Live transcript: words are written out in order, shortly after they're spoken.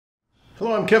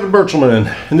Hello, I'm Kevin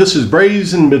Birchelman, and this is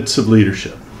Brazen Bits of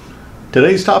Leadership.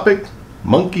 Today's topic,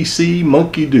 monkey see,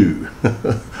 monkey do,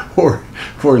 or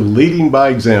leading by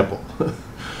example.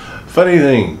 Funny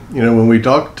thing, when we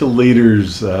talk to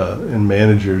leaders and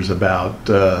managers about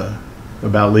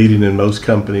leading in most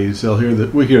companies,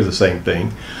 we hear the same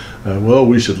thing. Well,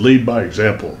 we should lead by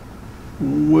example.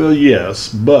 Well,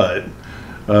 yes, but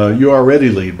you already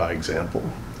lead by example.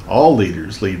 All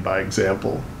leaders lead by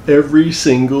example every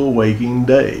single waking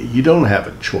day. You don't have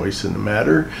a choice in the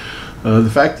matter. The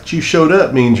fact that you showed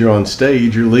up means you're on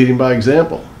stage, you're leading by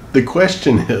example. The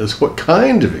question is, what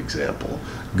kind of example?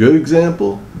 Good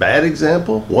example? Bad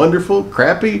example? Wonderful?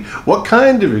 Crappy? What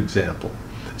kind of example?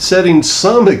 Setting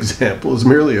some example is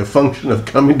merely a function of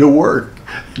coming to work.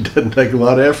 It doesn't take a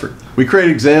lot of effort. We create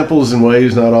examples in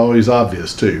ways not always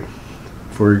obvious too.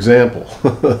 For example,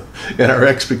 in our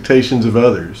expectations of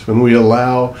others, when we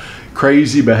allow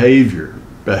crazy behavior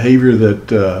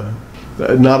that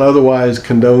not otherwise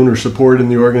condoned or supported in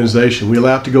the organization, we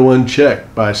allow it to go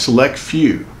unchecked by a select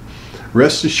few.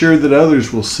 Rest assured that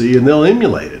others will see and they'll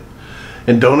emulate it.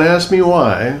 And don't ask me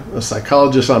why, a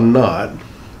psychologist I'm not,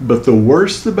 but the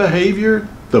worse the behavior,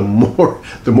 the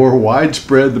more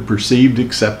widespread the perceived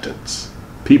acceptance.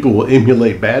 People will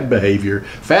emulate bad behavior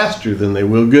faster than they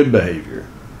will good behavior.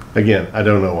 Again, I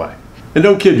don't know why. And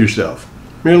don't kid yourself.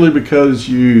 Merely because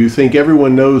you think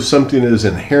everyone knows something is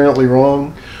inherently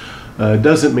wrong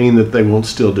doesn't mean that they won't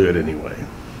still do it anyway.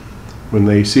 When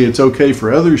they see it's okay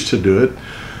for others to do it,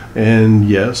 and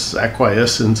yes,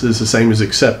 acquiescence is the same as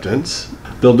acceptance,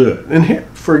 they'll do it. And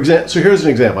here's an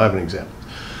example. I have an example.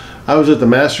 I was at the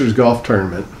Masters Golf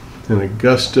Tournament in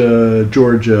Augusta,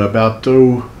 Georgia, about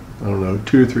 2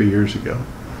 or 3 years ago.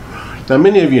 Now,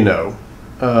 many of you know,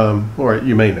 or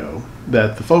you may know,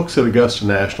 that the folks at Augusta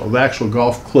National, the actual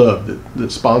golf club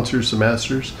that sponsors the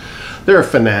Masters, they're a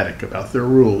fanatic about their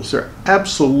rules. They're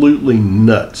absolutely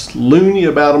nuts, loony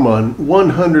about them on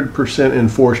 100%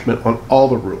 enforcement on all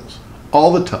the rules,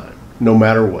 all the time, no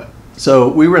matter what. So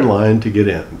we were in line to get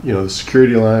in. The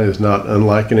security line is not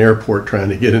unlike an airport trying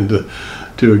to get into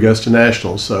Augusta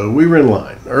National. So we were in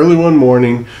line early one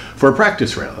morning for a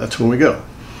practice round. That's when we go.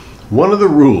 One of the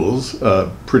rules,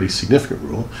 a pretty significant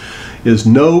rule, is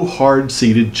no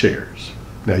hard-seated chairs.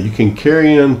 Now you can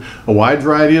carry in a wide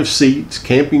variety of seats,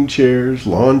 camping chairs,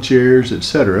 lawn chairs,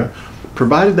 etc.,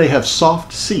 provided they have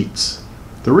soft seats.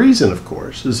 The reason, of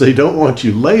course, is they don't want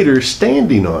you later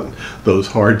standing on those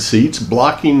hard seats,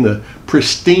 blocking the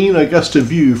pristine Augusta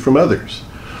view from others.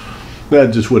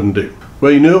 That just wouldn't do.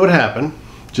 Well, you knew it would happen.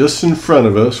 Just in front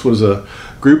of us was a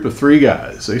group of 3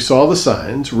 guys. They saw the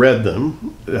signs, read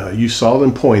them, you saw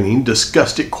them pointing,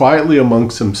 discussed it quietly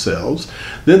amongst themselves.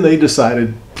 Then they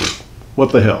decided,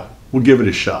 what the hell, we'll give it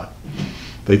a shot.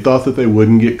 They thought that they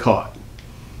wouldn't get caught.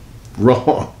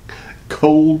 Wrong.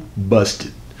 Cold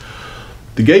busted.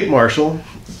 The gate marshal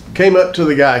came up to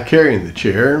the guy carrying the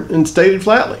chair and stated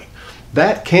flatly,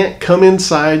 that can't come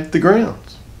inside the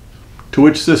grounds. To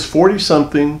which this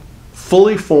 40-something,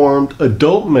 fully formed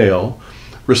adult male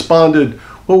responded,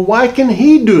 well, why can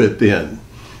he do it then?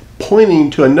 Pointing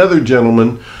to another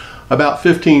gentleman about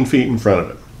 15 feet in front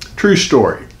of him. True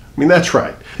story. That's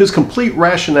right. His complete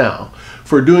rationale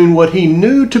for doing what he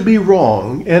knew to be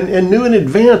wrong and knew in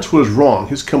advance was wrong,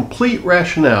 his complete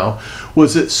rationale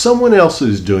was that someone else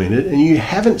is doing it and you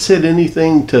haven't said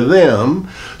anything to them,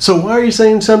 so why are you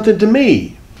saying something to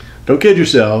me? Don't kid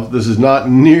yourself, this is not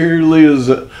nearly as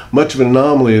much of an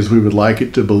anomaly as we would like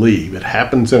it to believe. It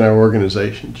happens in our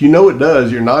organizations. You know it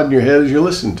does, you're nodding your head as you're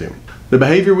listening to me. The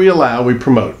behavior we allow, we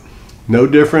promote. No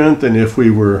different than if we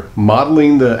were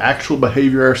modeling the actual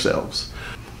behavior ourselves.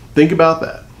 Think about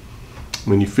that.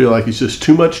 When you feel like it's just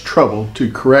too much trouble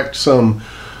to correct some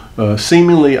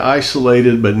seemingly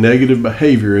isolated but negative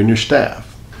behavior in your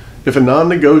staff. If a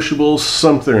non-negotiable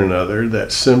something or another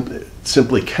that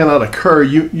simply cannot occur,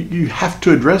 you have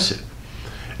to address it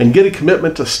and get a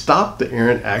commitment to stop the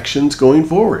errant actions going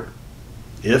forward.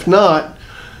 If not,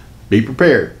 be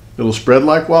prepared. It'll spread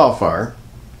like wildfire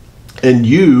and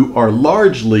you are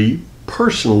largely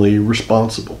personally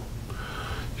responsible.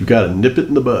 You've got to nip it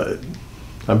in the bud.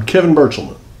 I'm Kevin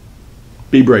Birchelman.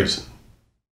 Be brazen.